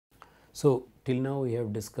So, till now we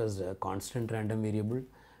have discussed constant random variable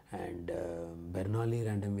and Bernoulli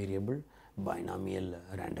random variable, binomial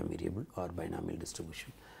random variable or binomial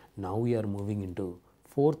distribution. Now we are moving into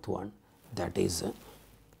fourth one, that is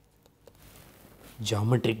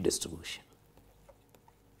geometric distribution.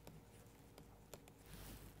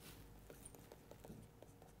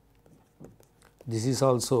 This is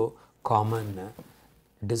also common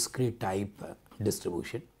discrete type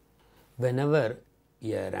distribution. Whenever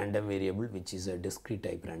a random variable which is a discrete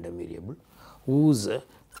type random variable whose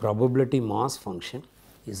probability mass function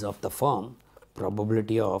is of the form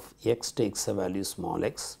probability of x takes a value small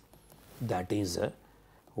x, that is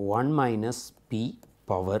 1 minus p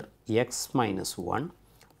power x minus 1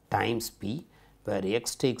 times p, where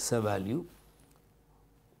x takes a value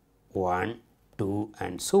 1, 2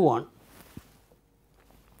 and so on.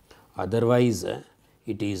 Otherwise,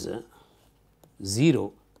 it is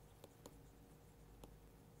 0,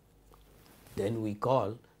 then we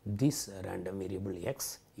call this random variable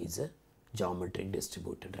x is a geometric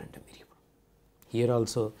distributed random variable. Here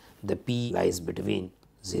also the p lies between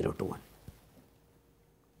 0 to 1.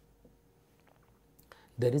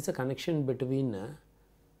 There is a connection between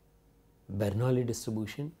Bernoulli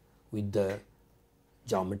distribution with the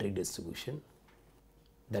geometric distribution.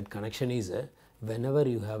 That connection is whenever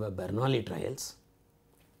you have a Bernoulli trials,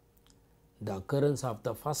 the occurrence of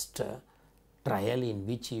the first trial in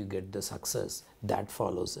which you get the success, that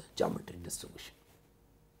follows a geometric distribution.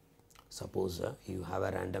 Suppose you have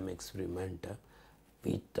a random experiment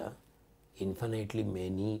with infinitely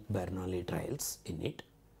many Bernoulli trials in it,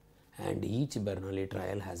 and each Bernoulli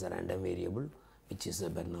trial has a random variable which is a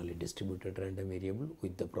Bernoulli distributed random variable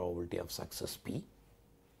with the probability of success p.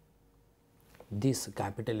 This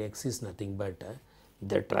capital X is nothing but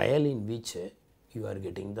the trial in which you are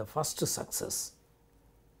getting the first success.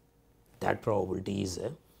 That probability is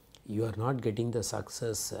you are not getting the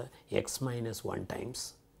success x minus 1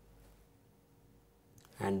 times,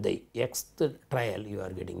 and the xth trial you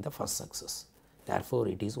are getting the first success. Therefore,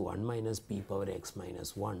 it is 1 minus p power x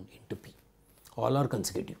minus 1 into p. All are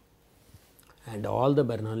consecutive and all the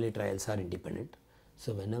Bernoulli trials are independent.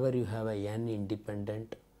 So, whenever you have a n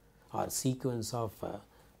independent or sequence of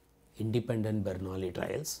independent Bernoulli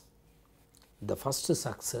trials, the first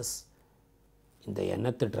success in the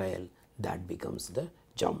nth trial, that becomes the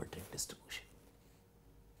geometric distribution.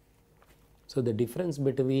 So, the difference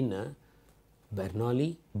between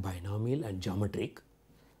Bernoulli, binomial and geometric,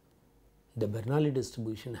 the Bernoulli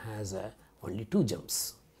distribution has only 2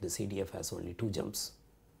 jumps, the CDF has only 2 jumps,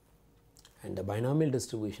 and the binomial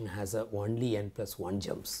distribution has only n plus 1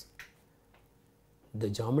 jumps. The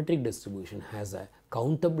geometric distribution has a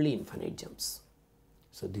countably infinite jumps.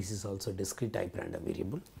 So, this is also discrete type random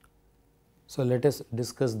variable. So, let us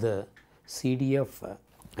discuss the CDF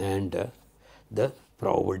and the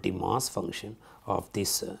probability mass function of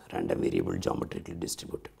this random variable geometrically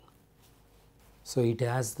distributed. So, it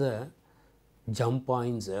has the jump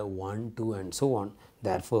points 1, 2 and so on.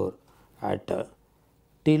 Therefore, at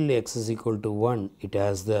till x is equal to 1, it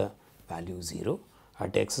has the value 0.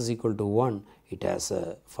 At x is equal to 1, it has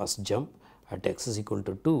a first jump. At x is equal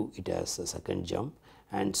to 2, it has a second jump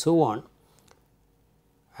and so on.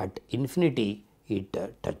 At infinity, it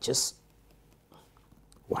touches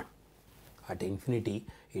 1. At infinity,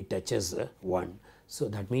 it touches 1. So,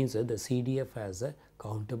 that means the CDF has a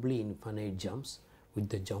countably infinite jumps with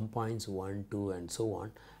the jump points 1, 2 and so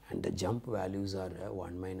on, and the jump values are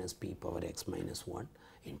 1 minus p power x minus 1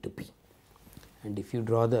 into p. And if you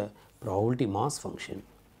draw the probability mass function,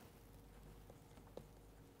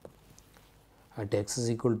 at x is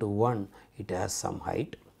equal to 1, it has some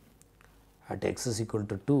height. At x is equal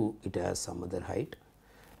to 2, it has some other height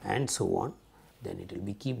and so on. Then it will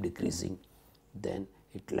be keep decreasing. Then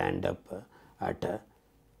it will end up at a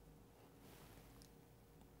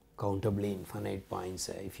countably infinite points.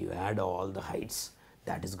 If you add all the heights,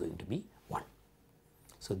 that is going to be 1.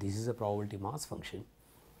 So, this is a probability mass function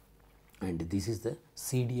and this is the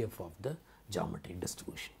CDF of the geometric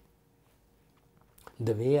distribution.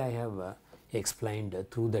 The way I have explained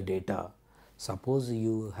through the data, suppose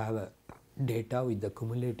you have a data with the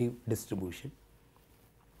cumulative distribution,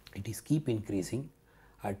 it is keep increasing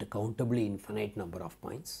at a countably infinite number of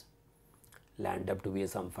points, land up to be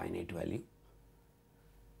some finite value,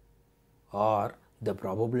 or the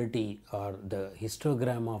probability or the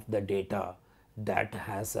histogram of the data that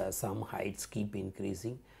has some heights keep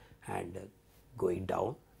increasing and going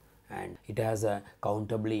down, and it has a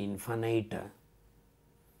countably infinite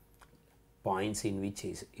points in which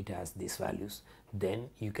it has these values, then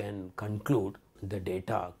you can conclude the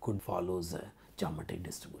data could follow the geometric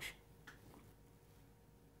distribution.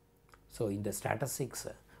 So, in the statistics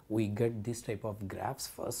we get this type of graphs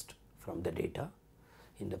first from the data.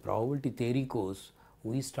 In the probability theory course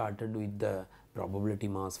we started with the probability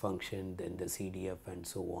mass function, then the CDF and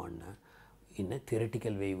so on. In a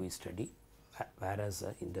theoretical way we study, whereas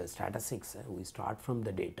in the statistics we start from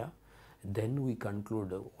the data, then we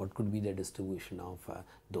conclude what could be the distribution of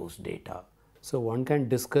those data. So, one can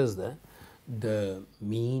discuss the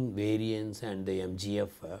mean, variance and the MGF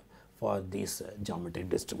for this geometric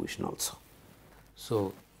distribution also.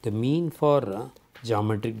 So, the mean for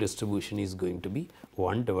geometric distribution is going to be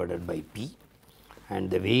 1 divided by p, and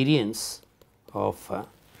the variance of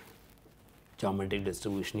geometric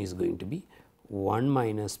distribution is going to be 1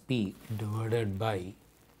 minus p divided by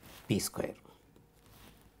p square,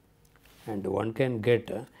 and one can get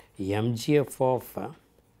MGF of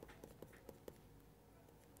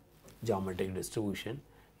geometric distribution,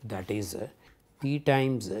 that is p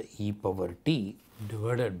times e power t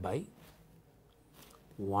divided by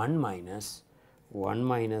 1 minus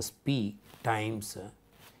p times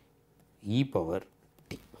e power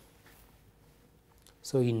t.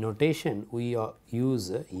 So, in notation we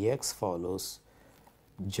use x follows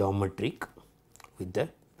geometric with the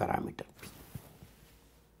parameter p.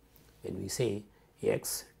 When we say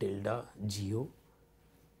x tilde geo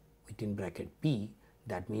within bracket p,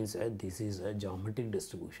 that means this is a geometric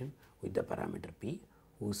distribution with the parameter p,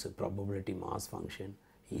 whose probability mass function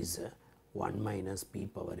is 1 minus p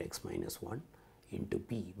power x minus 1 into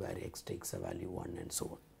p, where x takes a value 1 and so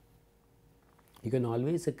on. You can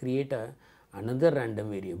always create another random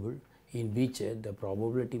variable in which the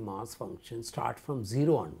probability mass function start from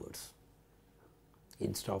 0 onwards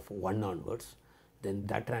instead of 1 onwards, then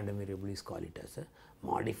that random variable is called it as a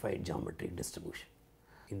modified geometric distribution.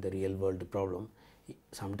 In the real world problem,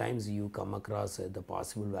 sometimes you come across the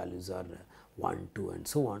possible values are 1, 2 and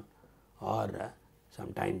so on, or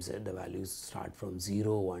sometimes the values start from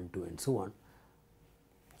 0, 1, 2 and so on.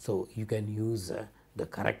 So, you can use the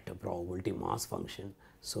correct probability mass function,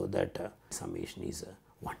 so that summation is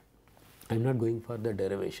 1. I am not going for the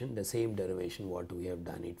derivation, the same derivation what we have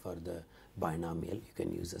done it for the binomial, you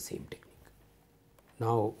can use the same technique.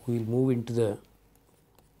 Now, we will move into the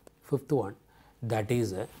fifth one, that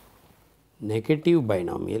is a negative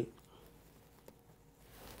binomial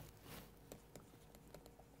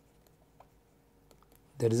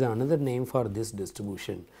There is another name for this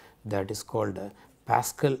distribution, that is called a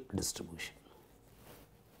Pascal distribution.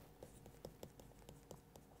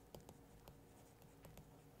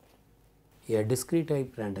 A discrete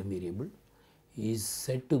type random variable is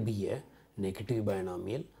said to be a negative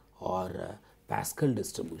binomial or a Pascal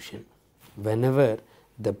distribution whenever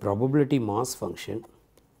the probability mass function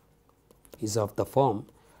is of the form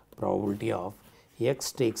probability of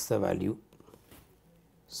x takes the value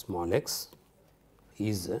small x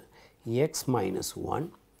is x minus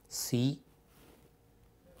 1 c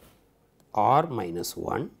r minus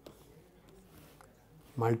 1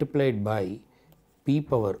 multiplied by p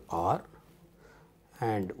power r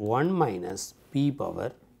and 1 minus p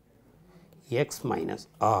power x minus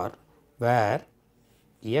r, where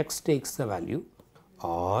x takes the value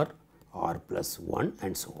r, r plus 1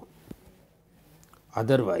 and so on,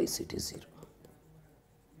 otherwise it is 0.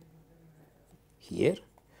 Here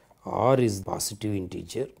r is positive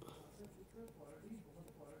integer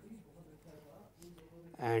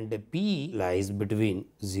and p lies between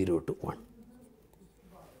 0 to 1.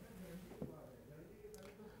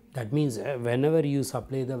 That means whenever you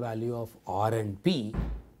supply the value of r and p,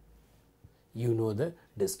 you know the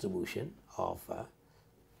distribution of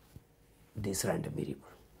this random variable.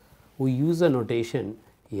 We use a notation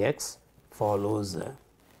x follows a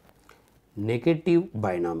negative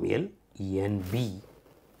binomial NB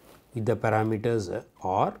with the parameters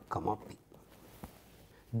r comma p.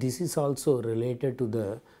 This is also related to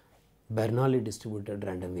the Bernoulli distributed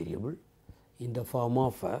random variable in the form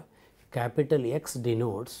of capital X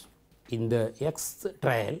denotes in the x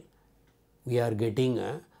trial we are getting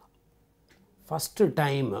a first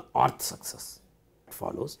time orth success. It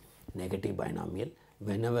follows negative binomial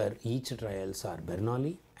whenever each trials are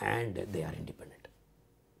Bernoulli and they are independent.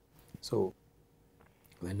 So,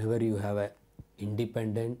 whenever you have a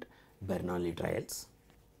independent Bernoulli trials,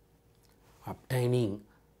 obtaining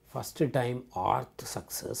first time orth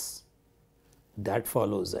success, that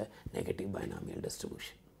follows a negative binomial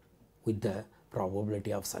distribution with the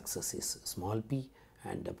probability of success is small p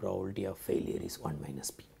and the probability of failure is 1 minus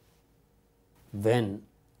p. When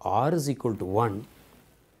r is equal to 1,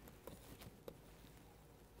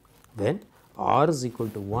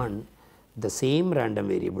 the same random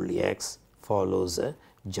variable x follows a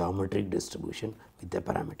geometric distribution with the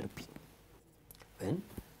parameter p. When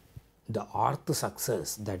the rth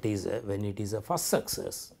success, that is when it is a first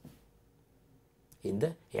success in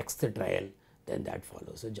the xth trial, then that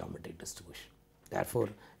follows a geometric distribution. Therefore,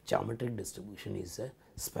 geometric distribution is a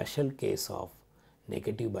special case of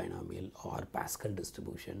negative binomial or Pascal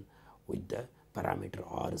distribution with the parameter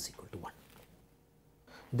r is equal to 1.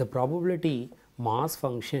 The probability mass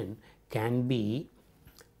function can be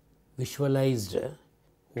visualized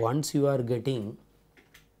once you are getting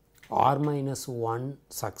r minus 1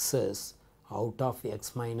 success out of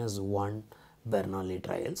x minus 1 Bernoulli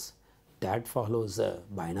trials. That follows a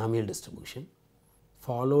binomial distribution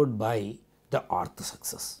followed by the rth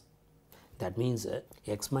success. That means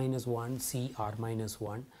x minus 1 c r minus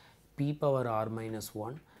 1 p power r minus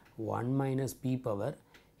 1 1 minus p power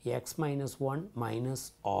x minus 1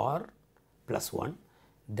 minus r plus 1,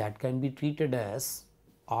 that can be treated as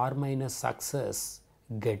r minus success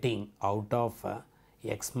getting out of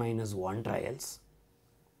x minus 1 trials,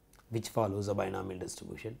 which follows a binomial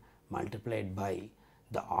distribution, multiplied by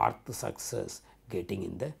the rth success getting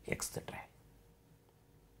in the xth trial.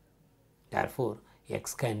 Therefore,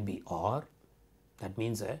 x can be r, that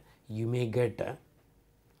means you may get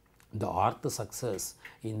the rth success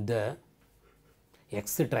in the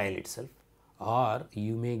xth trial itself, or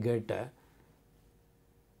you may get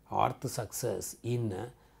rth success in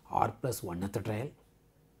r plus 1th trial,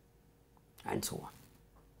 and so on.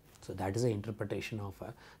 So, that is the interpretation of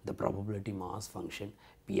the probability mass function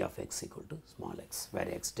p of x equal to small x, where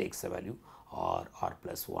x takes a value r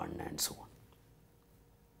plus 1 and so on.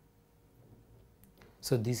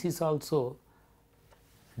 So, this is also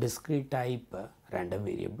discrete type random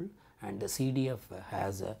variable, and the CDF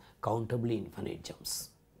has countably infinite jumps.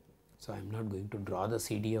 So, I am not going to draw the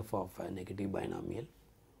CDF of a negative binomial,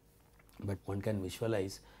 but one can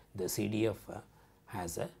visualize the CDF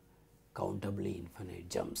has a countably infinite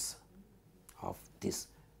jumps of this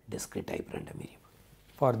discrete type random variable.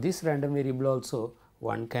 For this random variable also,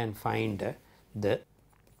 one can find the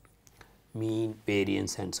mean,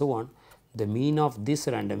 variance and so on. The mean of this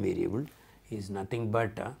random variable is nothing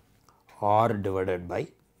but r divided by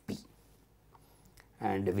p,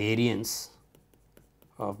 and variance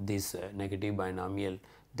of this negative binomial,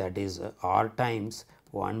 that is r times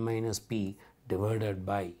 1 minus p divided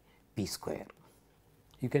by p square.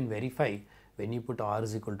 You can verify when you put r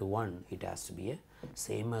is equal to 1, it has to be a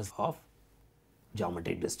same as of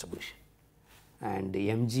geometric distribution, and the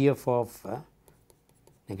MGF of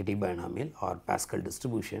negative binomial or Pascal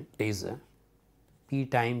distribution is p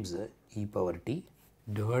times e power t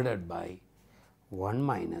divided by 1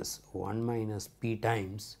 minus p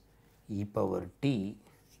times e power t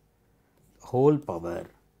whole power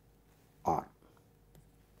r.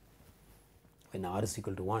 When r is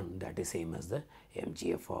equal to 1, that is same as the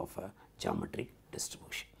MGF of geometric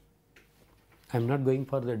distribution. I am not going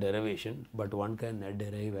for the derivation, but one can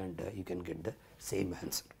derive and you can get the same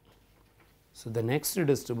answer. So, the next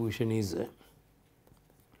distribution is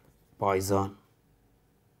Poisson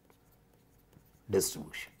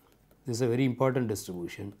distribution. This is a very important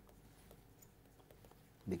distribution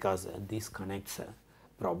because this connects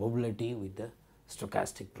probability with the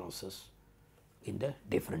stochastic process in the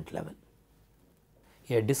different level.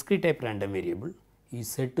 A discrete type random variable is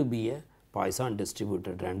said to be a Poisson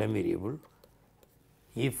distributed random variable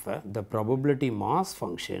if the probability mass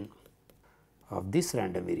function of this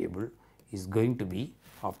random variable is going to be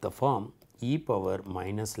of the form e power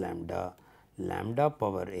minus lambda, lambda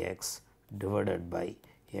power x divided by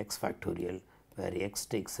x factorial, where x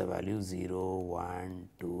takes a value 0, 1,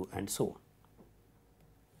 2 and so on,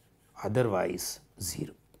 otherwise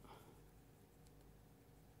 0.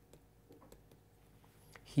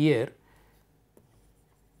 Here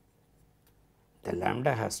the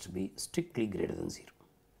lambda has to be strictly greater than 0,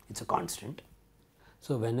 it is a constant.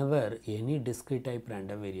 So, whenever any discrete type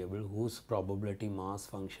random variable whose probability mass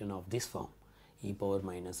function of this form e power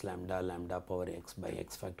minus lambda, lambda power x by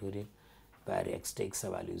x factorial, where x takes a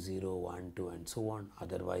value 0, 1, 2 and so on,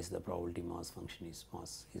 otherwise the probability mass function is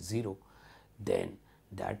 0, then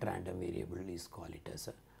that random variable is called it as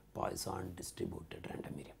a Poisson distributed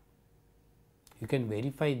random variable. You can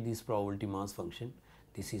verify this probability mass function,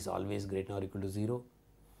 this is always greater or equal to 0,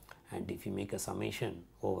 and if you make a summation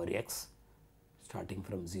over x starting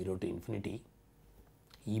from 0 to infinity,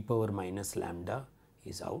 e power minus lambda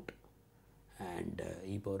is out and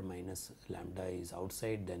e power minus lambda is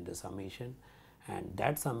outside, then the summation, and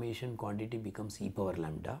that summation quantity becomes e power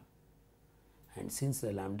lambda, and since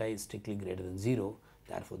the lambda is strictly greater than 0,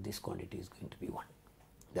 therefore this quantity is going to be 1.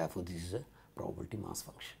 Therefore, this is a probability mass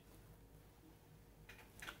function.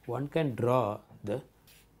 One can draw the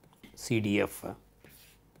CDF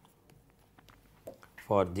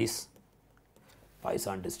for this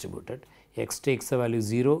Poisson distributed. X takes the value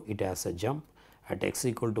 0, it has a jump. At x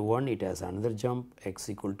equal to 1, it has another jump. X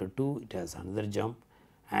equal to 2, it has another jump,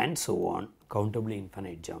 and so on, countably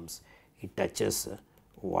infinite jumps. It touches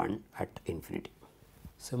 1 at infinity.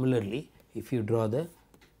 Similarly, if you draw the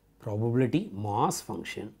probability mass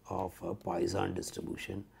function of a Poisson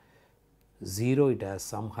distribution, 0 it has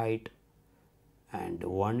some height, and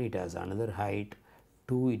 1 it has another height,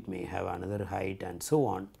 2 it may have another height, and so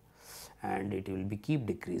on, and it will be keep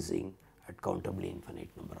decreasing at countably infinite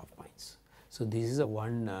number of points. So, this is a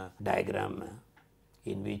one diagram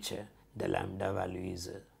in which the lambda value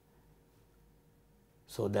is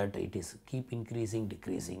so that it is keep increasing,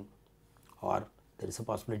 decreasing, or there is a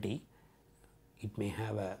possibility it may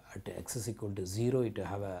have a at x is equal to 0 it will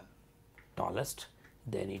have a tallest,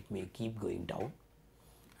 then it may keep going down,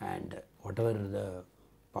 and whatever the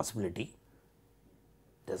possibility,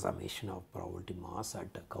 the summation of probability mass at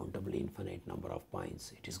a countably infinite number of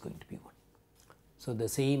points, it is going to be 1. So, the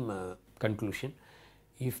same conclusion,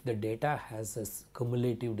 if the data has a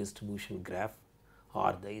cumulative distribution graph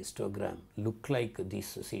or the histogram look like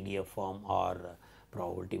this CDF form or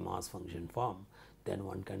probability mass function form, then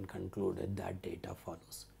one can conclude that data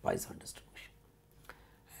follows Poisson distribution.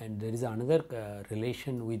 And there is another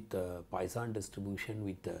relation with Poisson distribution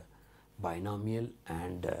with binomial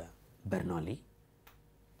and Bernoulli.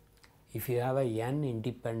 If you have a n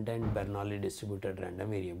independent Bernoulli distributed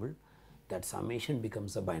random variable, that summation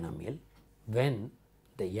becomes a binomial. When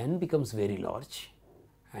the n becomes very large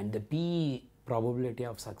and the p probability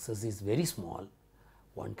of success is very small,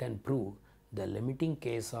 one can prove the limiting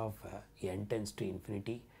case of n tends to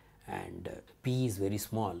infinity and p is very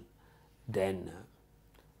small, then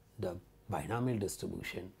the binomial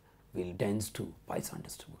distribution will tends to Poisson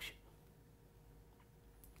distribution.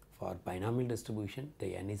 For binomial distribution,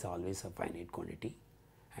 the n is always a finite quantity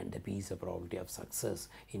and the p is the probability of success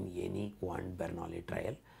in any one Bernoulli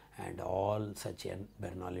trial, and all such n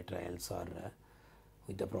Bernoulli trials are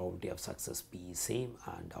with the probability of success p is same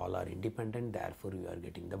and all are independent, therefore, you are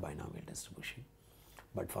getting the binomial distribution.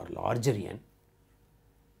 But for larger n,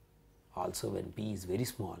 also when p is very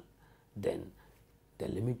small, then the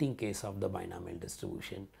limiting case of the binomial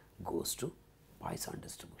distribution goes to Poisson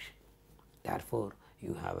distribution. Therefore,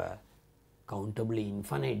 you have a countably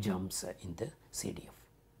infinite jumps in the CDF.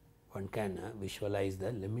 One can visualize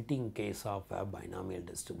the limiting case of a binomial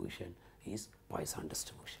distribution is Poisson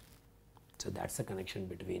distribution. So, that is the connection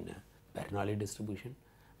between Bernoulli distribution,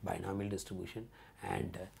 binomial distribution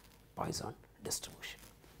and Poisson distribution.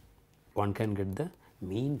 One can get the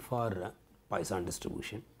mean for Poisson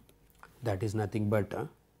distribution, that is nothing but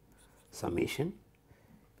summation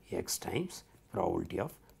x times probability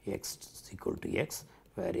of x is equal to x,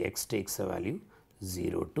 where x takes a value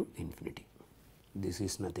 0 to infinity. This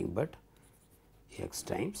is nothing but x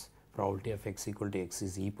times probability of x equal to x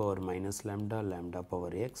is e power minus lambda, lambda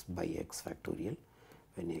power x by x factorial,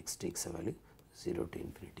 when x takes a value 0 to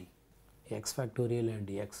infinity. X factorial and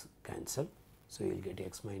x cancel, so you will get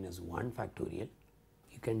x minus 1 factorial.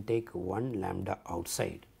 You can take 1 lambda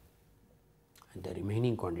outside and the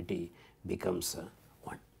remaining quantity becomes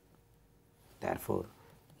 1. Therefore,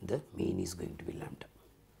 the mean is going to be lambda.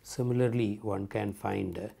 Similarly, one can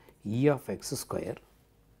find E of x square,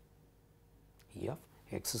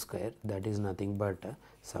 that is nothing but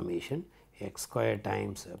summation x square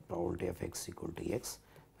times probability of x equal to x,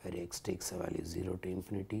 where x takes a value 0 to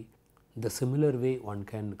infinity. The similar way one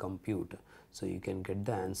can compute, so you can get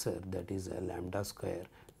the answer, that is lambda square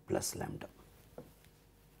plus lambda.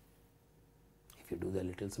 If you do the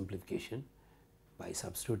little simplification by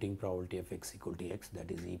substituting probability of x equal to x,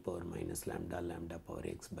 that is e power minus lambda, lambda power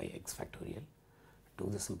x by x factorial, do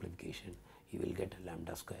the simplification, you will get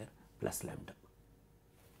lambda square plus lambda.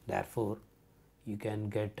 Therefore, you can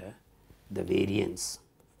get the variance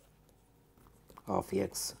of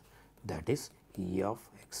x, that is e of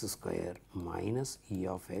x square minus e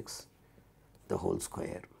of x the whole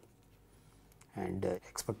square, and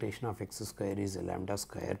expectation of x square is lambda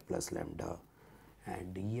square plus lambda,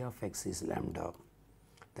 and e of x is lambda,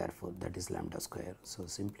 therefore, that is lambda square. So,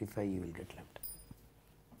 simplify, you will get lambda.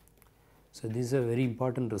 So, this is a very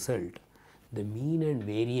important result. The mean and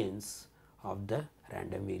variance of the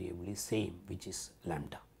random variable is same, which is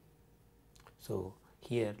lambda. So,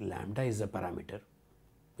 here lambda is a parameter,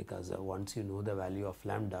 because once you know the value of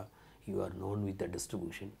lambda, you are known with the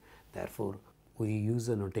distribution. Therefore, we use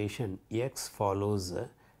the notation x follows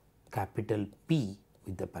capital P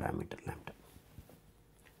with the parameter lambda.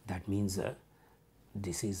 That means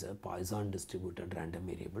this is a Poisson distributed random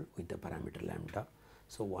variable with the parameter lambda.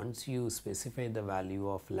 So, once you specify the value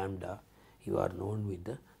of lambda, you are known with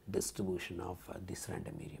the distribution of this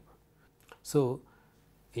random variable. So,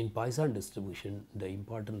 in Poisson distribution, the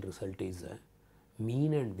important result is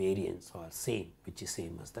mean and variance are same, which is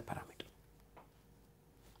same as the parameter.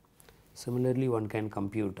 Similarly, one can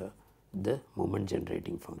compute the moment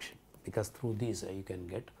generating function, because through this you can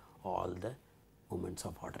get all the moments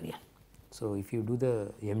of order n. So, if you do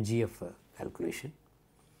the MGF calculation,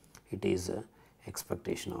 it is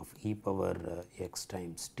expectation of e power x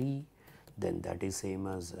times t, then that is same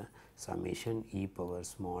as summation e power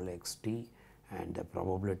small x t, and the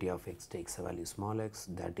probability of x takes a value small x,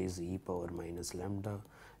 that is e power minus lambda,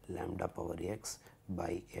 lambda power x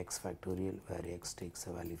by x factorial, where x takes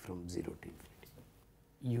a value from 0 to infinity.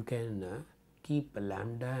 You can keep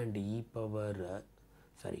lambda and e power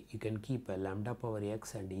you can keep lambda power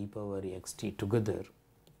x and e power x t together.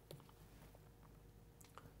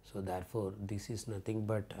 So, therefore, this is nothing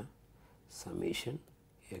but summation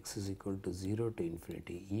x is equal to 0 to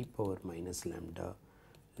infinity e power minus lambda,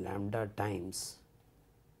 lambda times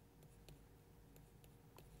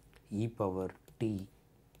e power t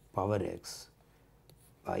power x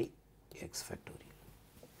by x factorial.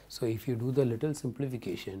 So, if you do the little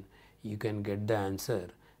simplification, you can get the answer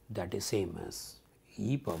that is same as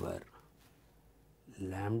e power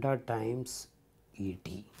lambda times e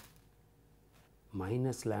t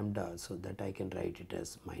minus lambda, so that I can write it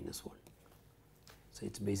as minus 1. So,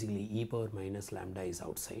 it is basically e power minus lambda is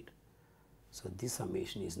outside. So, this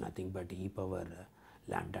summation is nothing but e power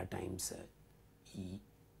lambda times e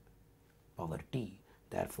power t.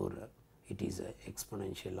 Therefore, it is a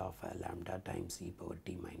exponential of lambda times e power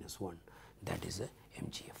t minus 1, that is a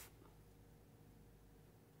MGF.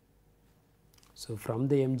 So, from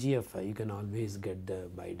the MGF you can always get the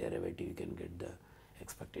by derivative, you can get the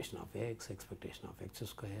expectation of x, expectation of x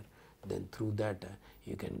square, then through that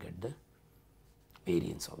you can get the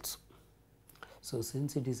variance also. So,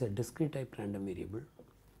 since it is a discrete type random variable,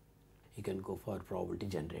 you can go for probability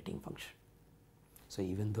generating function. So,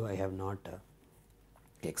 even though I have not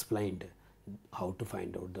explained how to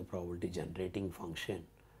find out the probability generating function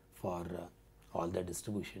for all the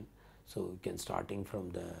distribution, so you can starting from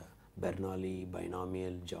the Bernoulli,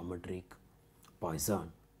 binomial, geometric,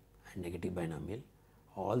 Poisson and negative binomial,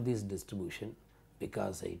 all these distribution,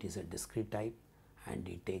 because it is a discrete type and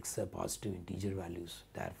it takes a positive integer values,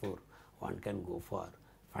 therefore, one can go for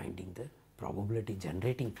finding the probability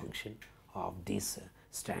generating function of these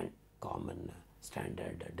common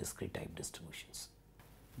standard discrete type distributions.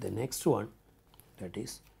 The next one, that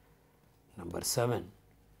is number 7,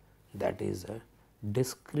 that is a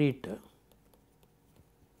discrete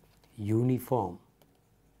uniform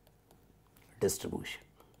distribution.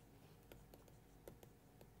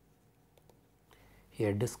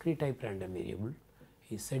 Here discrete type random variable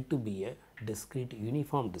is said to be a discrete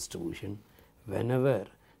uniform distribution whenever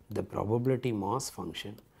the probability mass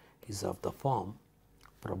function is of the form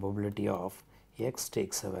probability of x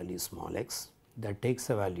takes a value small x, that takes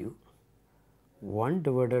a value 1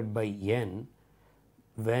 divided by n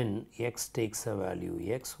when x takes a value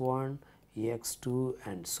x1, x2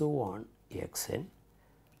 and so on xn,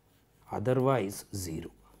 otherwise 0.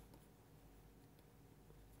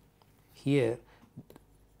 Here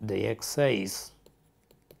the xi's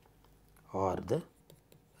are the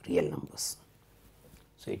real numbers.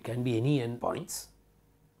 So, it can be any n points.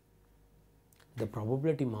 The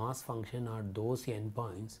probability mass function or those n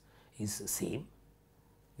points is same,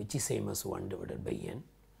 which is same as 1 divided by n,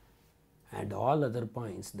 and all other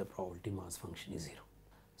points the probability mass function is 0.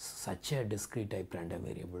 Such a discrete type random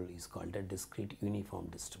variable is called a discrete uniform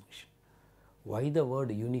distribution. Why the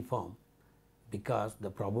word uniform? Because the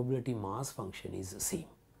probability mass function is same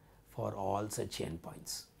for all such n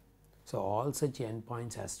points. So, all such n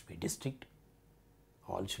points has to be distinct,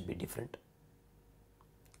 all should be different,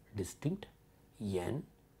 distinct n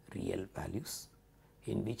real values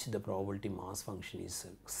in which the probability mass function is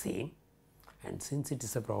same, and since it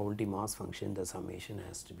is a probability mass function, the summation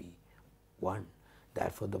has to be 1.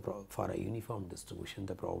 Therefore, for a uniform distribution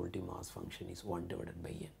the probability mass function is 1 divided by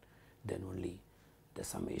n, then only the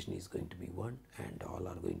summation is going to be 1 and all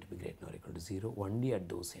are going to be greater or equal to 0 only at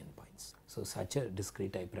those n points. So, such a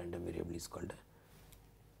discrete type random variable is called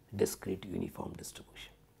a discrete uniform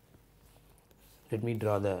distribution. Let me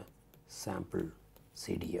draw the sample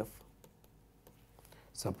CDF.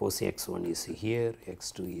 Suppose x1 is here,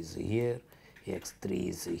 x2 is here, x3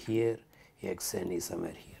 is here, xn is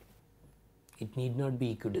somewhere here. It need not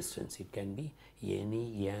be equidistant, it can be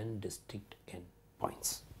any n distinct n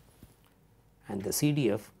points. And the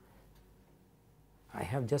CDF, I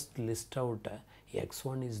have just list out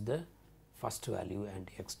x1 is the first value and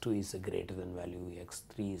x2 is a greater than value,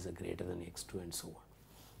 x3 is a greater than x2 and so on.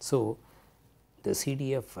 So, the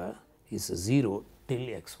CDF is 0 till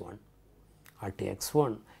x1. At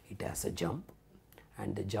x1 it has a jump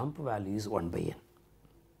and the jump value is 1 by n.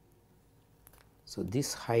 So,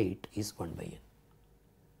 this height is 1 by n.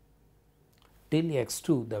 Till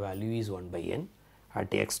x2 the value is 1 by n. At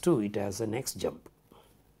x2 it has a next jump.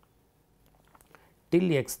 Till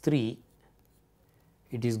x3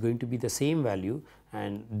 it is going to be the same value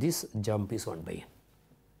and this jump is 1 by n.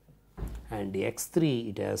 And x3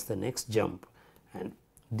 it has the next jump and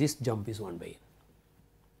this jump is 1 by n.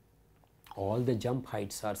 All the jump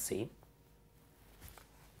heights are same.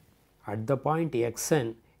 At the point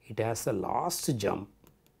xn it has the last jump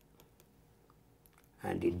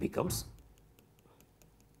and it becomes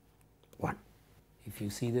 1. If you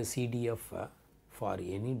see the CDF for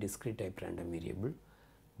any discrete type random variable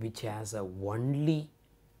which has only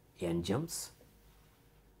n jumps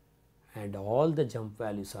and all the jump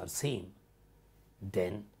values are same,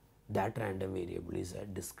 then that random variable is a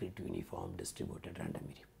discrete uniform distributed random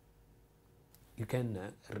variable. You can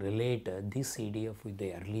relate this CDF with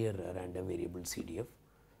the earlier random variable CDF.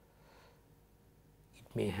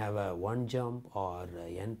 It may have a 1 jump or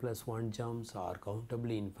n plus 1 jumps or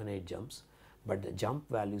countably infinite jumps, but the jump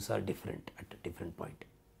values are different at a different point.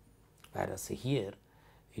 Whereas here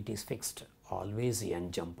it is fixed, always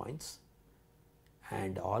n jump points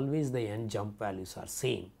and always the n jump values are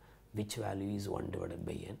same. Which value is 1 divided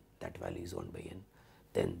by n, that value is 1 by n,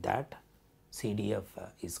 then that CDF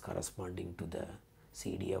is corresponding to the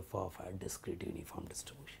CDF of a discrete uniform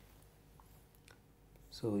distribution.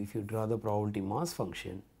 So, if you draw the probability mass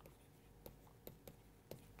function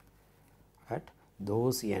at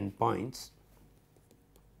those n points,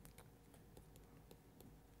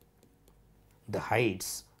 the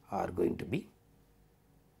heights are going to be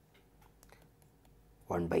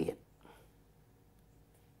 1 by n,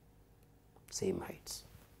 same heights.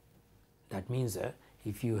 That means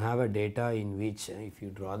if you have a data in which if you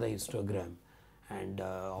draw the histogram and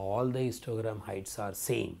all the histogram heights are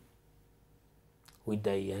same with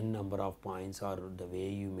the n number of points or the way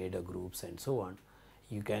you made a groups and so on,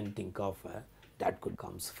 you can think of that could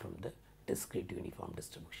comes from the discrete uniform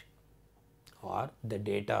distribution. Or the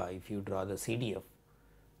data, if you draw the CDF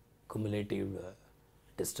cumulative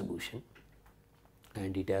distribution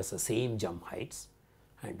and it has the same jump heights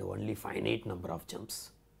and only finite number of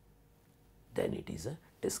jumps, then it is a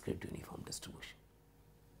discrete uniform distribution.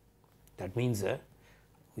 That means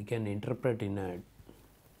we can interpret in a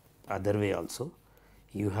other way also.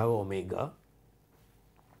 You have omega,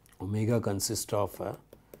 omega consists of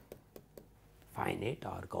finite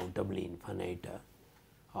or countably infinite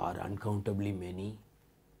or uncountably many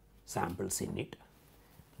samples in it.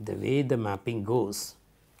 The way the mapping goes,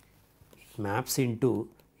 it maps into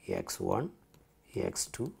x1,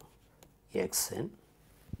 x2, xn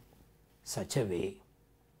such a way,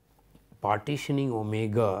 partitioning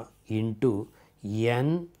omega into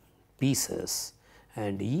n pieces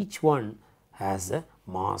and each one has a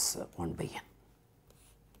mass 1 by n.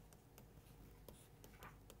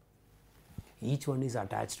 Each one is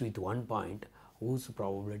attached with one point whose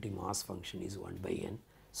probability mass function is 1 by n.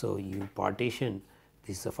 So, you partition,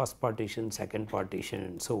 this is the first partition, second partition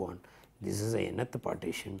and so on. This is the nth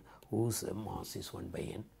partition whose mass is 1 by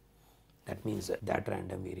n. That means that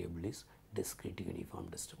random variable is discrete uniform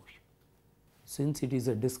distribution. Since it is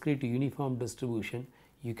a discrete uniform distribution,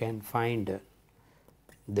 you can find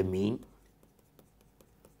the mean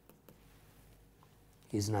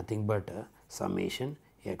is nothing but summation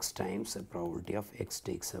x times the probability of x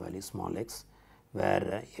takes a value small x,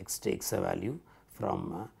 where x takes a value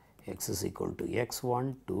from x is equal to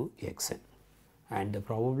x1 to xn, and the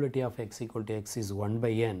probability of x equal to x is 1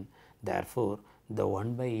 by n. Therefore, the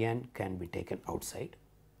 1 by n can be taken outside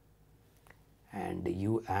and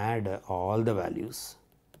you add all the values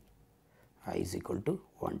I is equal to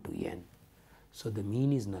 1 to n. So, the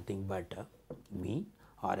mean is nothing but mean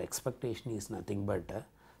or expectation is nothing but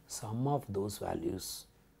sum of those values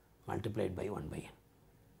multiplied by 1 by n.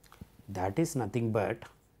 That is nothing but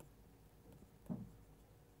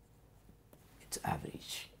its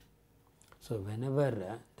average. So,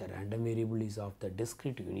 whenever the random variable is of the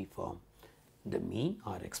discrete uniform, the mean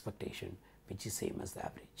or expectation which is same as the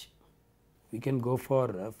average. We can go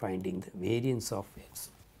for finding the variance of x,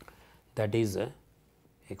 that is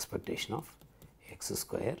expectation of x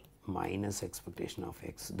square minus expectation of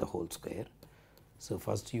x the whole square. So,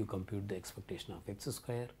 first you compute the expectation of x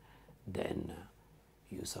square, then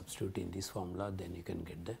you substitute in this formula, then you can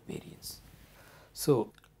get the variance.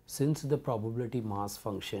 So, since the probability mass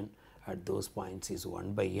function at those points is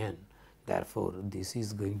 1 by n, therefore, this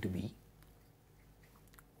is going to be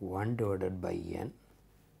 1 divided by n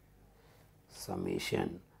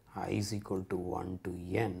summation I is equal to 1 to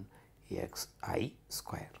n xi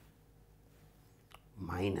square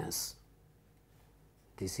minus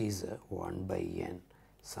this is 1 by n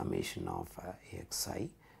summation of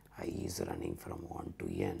xi, I is running from 1 to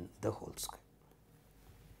n the whole square.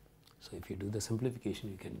 So, if you do the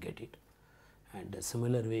simplification you can get it, and a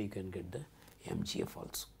similar way you can get the MGF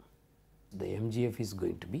also. The MGF is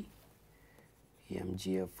going to be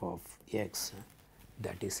MGF of x,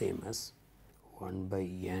 that is same as 1 by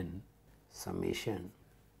n summation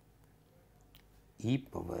e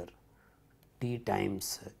power t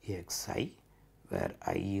times xi, where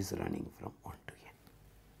I is running from 1 to n.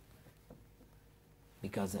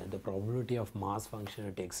 Because the probability of mass function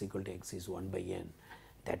at x equal to x is 1 by n,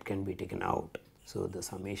 that can be taken out. So, the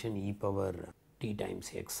summation e power t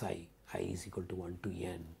times xi, I is equal to 1 to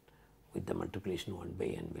n with the multiplication 1 by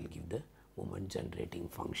n will give the moment generating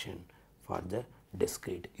function for the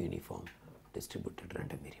discrete uniform distributed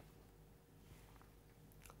random variable.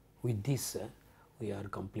 With this we are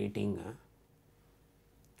completing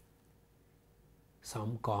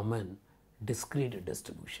some common discrete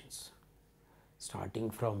distributions, starting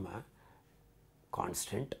from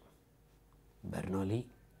constant, Bernoulli,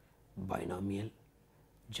 binomial,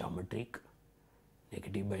 geometric,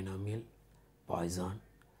 negative binomial, Poisson,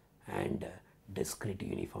 and discrete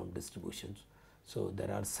uniform distributions. So,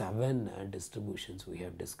 there are 7 distributions we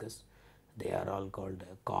have discussed. They are all called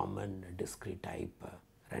common discrete type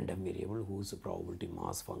random variable whose probability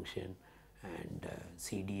mass function and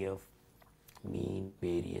CDF, mean,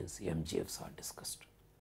 variance, MGFs are discussed.